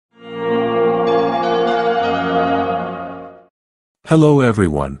Hello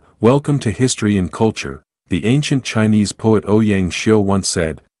everyone, welcome to History and Culture. The ancient Chinese poet Ouyang Xiao once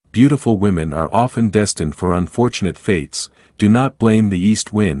said, "Beautiful women are often destined for unfortunate fates. Do not blame the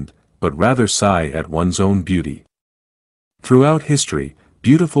east wind, but rather sigh at one's own beauty." Throughout history,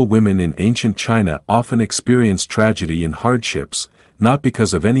 beautiful women in ancient China often experienced tragedy and hardships, not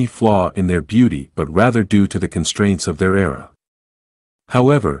because of any flaw in their beauty but rather due to the constraints of their era.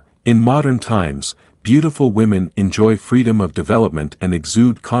 However, in modern times, beautiful women enjoy freedom of development and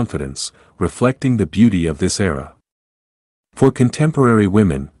exude confidence, reflecting the beauty of this era. For contemporary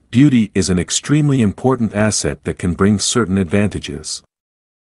women, beauty is an extremely important asset that can bring certain advantages.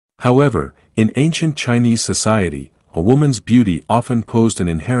 However, in ancient Chinese society, a woman's beauty often posed an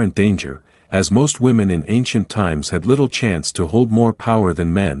inherent danger, as most women in ancient times had little chance to hold more power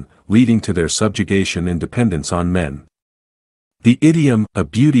than men, leading to their subjugation and dependence on men. The idiom, "a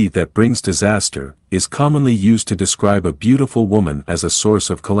beauty that brings disaster," is commonly used to describe a beautiful woman as a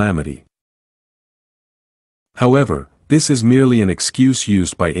source of calamity. However, this is merely an excuse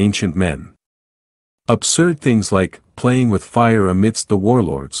used by ancient men. Absurd things like playing with fire amidst the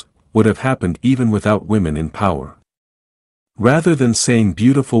warlords would have happened even without women in power. Rather than saying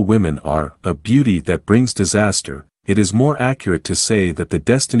beautiful women are a beauty that brings disaster, it is more accurate to say that the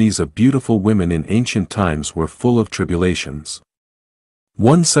destinies of beautiful women in ancient times were full of tribulations.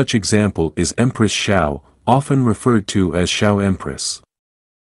 One such example is Empress Xiao, often referred to as Xiao Empress.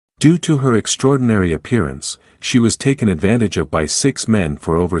 Due to her extraordinary appearance, she was taken advantage of by 6 men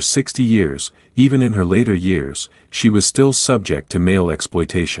for over 60 years. Even in her later years, she was still subject to male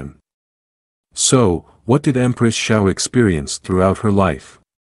exploitation. So, what did Empress Xiao experience throughout her life?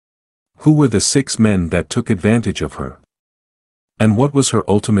 Who were the 6 men that took advantage of her? And what was her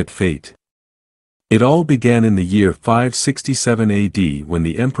ultimate fate? It all began in the year 567 AD when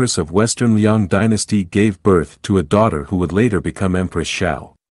the Empress of Western Liang Dynasty gave birth to a daughter who would later become Empress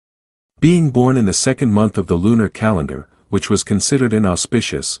Xiao. Being born in the 2nd month of the lunar calendar, which was considered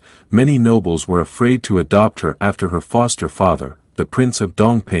inauspicious, many nobles were afraid to adopt her after her foster father, the Prince of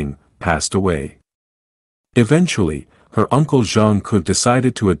Dongping, passed away. Eventually, her uncle Zhang Ke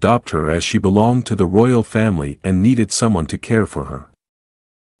decided to adopt her as she belonged to the royal family and needed someone to care for her.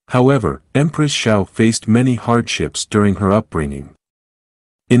 However, Empress Xiao faced many hardships during her upbringing.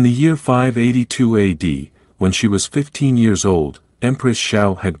 In the year 582 AD, when she was 15 years old, Empress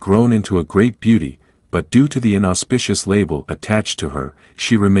Xiao had grown into a great beauty, but due to the inauspicious label attached to her,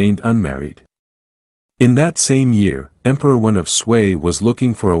 she remained unmarried. In that same year, Emperor Wen of Sui was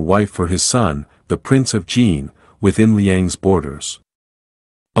looking for a wife for his son, the Prince of Jin, within Liang's borders.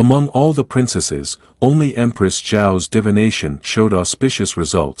 Among all the princesses, only Empress Xiao's divination showed auspicious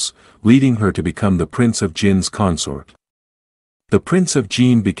results, leading her to become the Prince of Jin's consort. The Prince of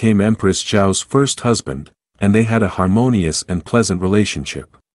Jin became Empress Xiao's first husband, and they had a harmonious and pleasant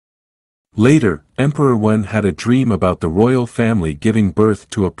relationship. Later, Emperor Wen had a dream about the royal family giving birth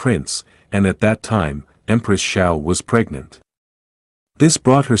to a prince, and at that time, Empress Xiao was pregnant. This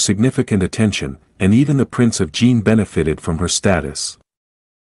brought her significant attention, and even the Prince of Jin benefited from her status.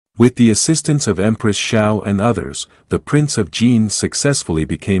 With the assistance of Empress Xiao and others, the Prince of Jin successfully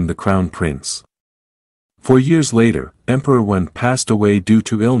became the crown prince. 4 years later, Emperor Wen passed away due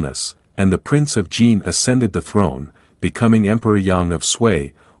to illness, and the Prince of Jin ascended the throne, becoming Emperor Yang of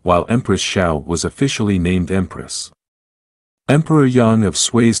Sui, while Empress Xiao was officially named Empress. Emperor Yang of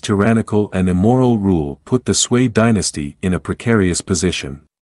Sui's tyrannical and immoral rule put the Sui dynasty in a precarious position.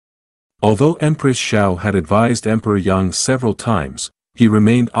 Although Empress Xiao had advised Emperor Yang several times, he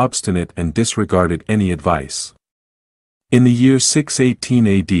remained obstinate and disregarded any advice. In the year 618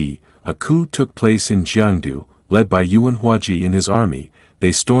 AD, a coup took place in Jiangdu, led by Yuan Huaji and his army.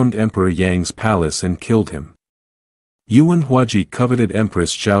 They stormed Emperor Yang's palace and killed him. Yuan Huaji coveted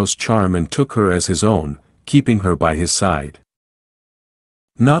Empress Xiao's charm and took her as his own, keeping her by his side.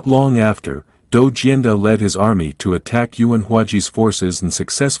 Not long after, Dou Jianda led his army to attack Yuan Huaji's forces and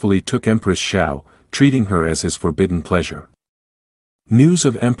successfully took Empress Xiao, treating her as his forbidden pleasure. News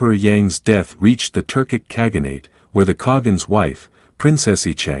of Emperor Yang's death reached the Turkic Khaganate, where the Khagan's wife, Princess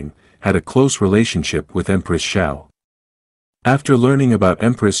Qianlong, had a close relationship with Empress Xiao. After learning about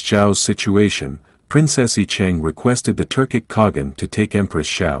Empress Xiao's situation, Princess Qianlong requested the Turkic Khagan to take Empress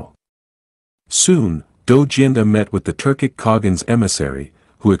Xiao. Soon, Dou Jianda met with the Turkic Khagan's emissary,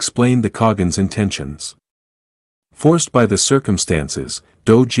 who explained the Khagan's intentions. Forced by the circumstances,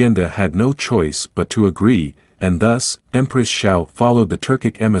 Dou Jianda had no choice but to agree, and thus, Empress Xiao followed the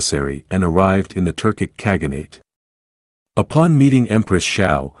Turkic emissary and arrived in the Turkic Khaganate. Upon meeting Empress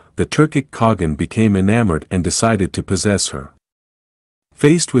Xiao, the Turkic Khagan became enamored and decided to possess her.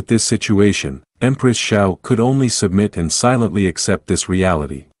 Faced with this situation, Empress Xiao could only submit and silently accept this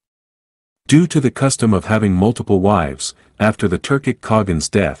reality. Due to the custom of having multiple wives, after the Turkic Khagan's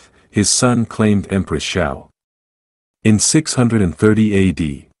death, his son claimed Empress Xiao. In 630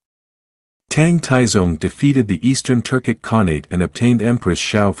 AD, Tang Taizong defeated the Eastern Turkic Khanate and obtained Empress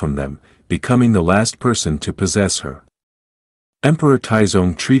Xiao from them, becoming the last person to possess her. Emperor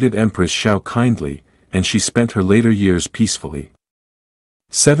Taizong treated Empress Xiao kindly, and she spent her later years peacefully.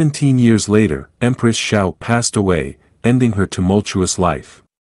 17 years later, Empress Xiao passed away, ending her tumultuous life.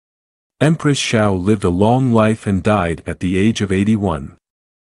 Empress Xiao lived a long life and died at the age of 81.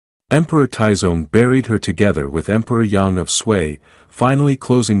 Emperor Taizong buried her together with Emperor Yang of Sui, finally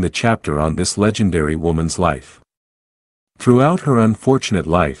closing the chapter on this legendary woman's life. Throughout her unfortunate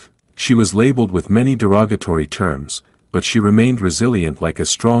life, she was labeled with many derogatory terms, but she remained resilient like a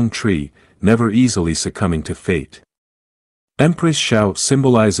strong tree, never easily succumbing to fate. Empress Xiao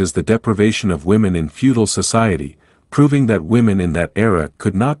symbolizes the deprivation of women in feudal society, proving that women in that era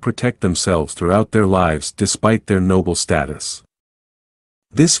could not protect themselves throughout their lives despite their noble status.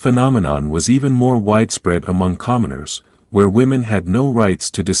 This phenomenon was even more widespread among commoners, where women had no rights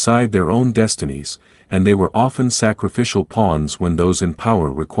to decide their own destinies, and they were often sacrificial pawns when those in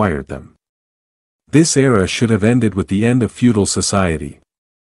power required them. This era should have ended with the end of feudal society.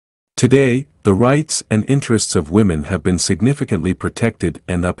 Today, the rights and interests of women have been significantly protected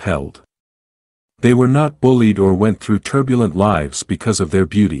and upheld. They were not bullied or went through turbulent lives because of their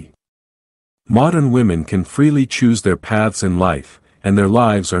beauty. Modern women can freely choose their paths in life, and their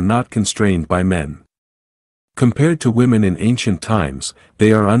lives are not constrained by men. Compared to women in ancient times,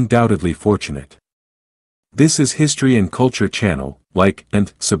 they are undoubtedly fortunate. This is History and Culture channel. Like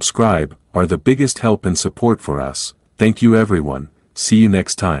and subscribe are the biggest help and support for us. Thank you everyone. See you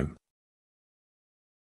next time.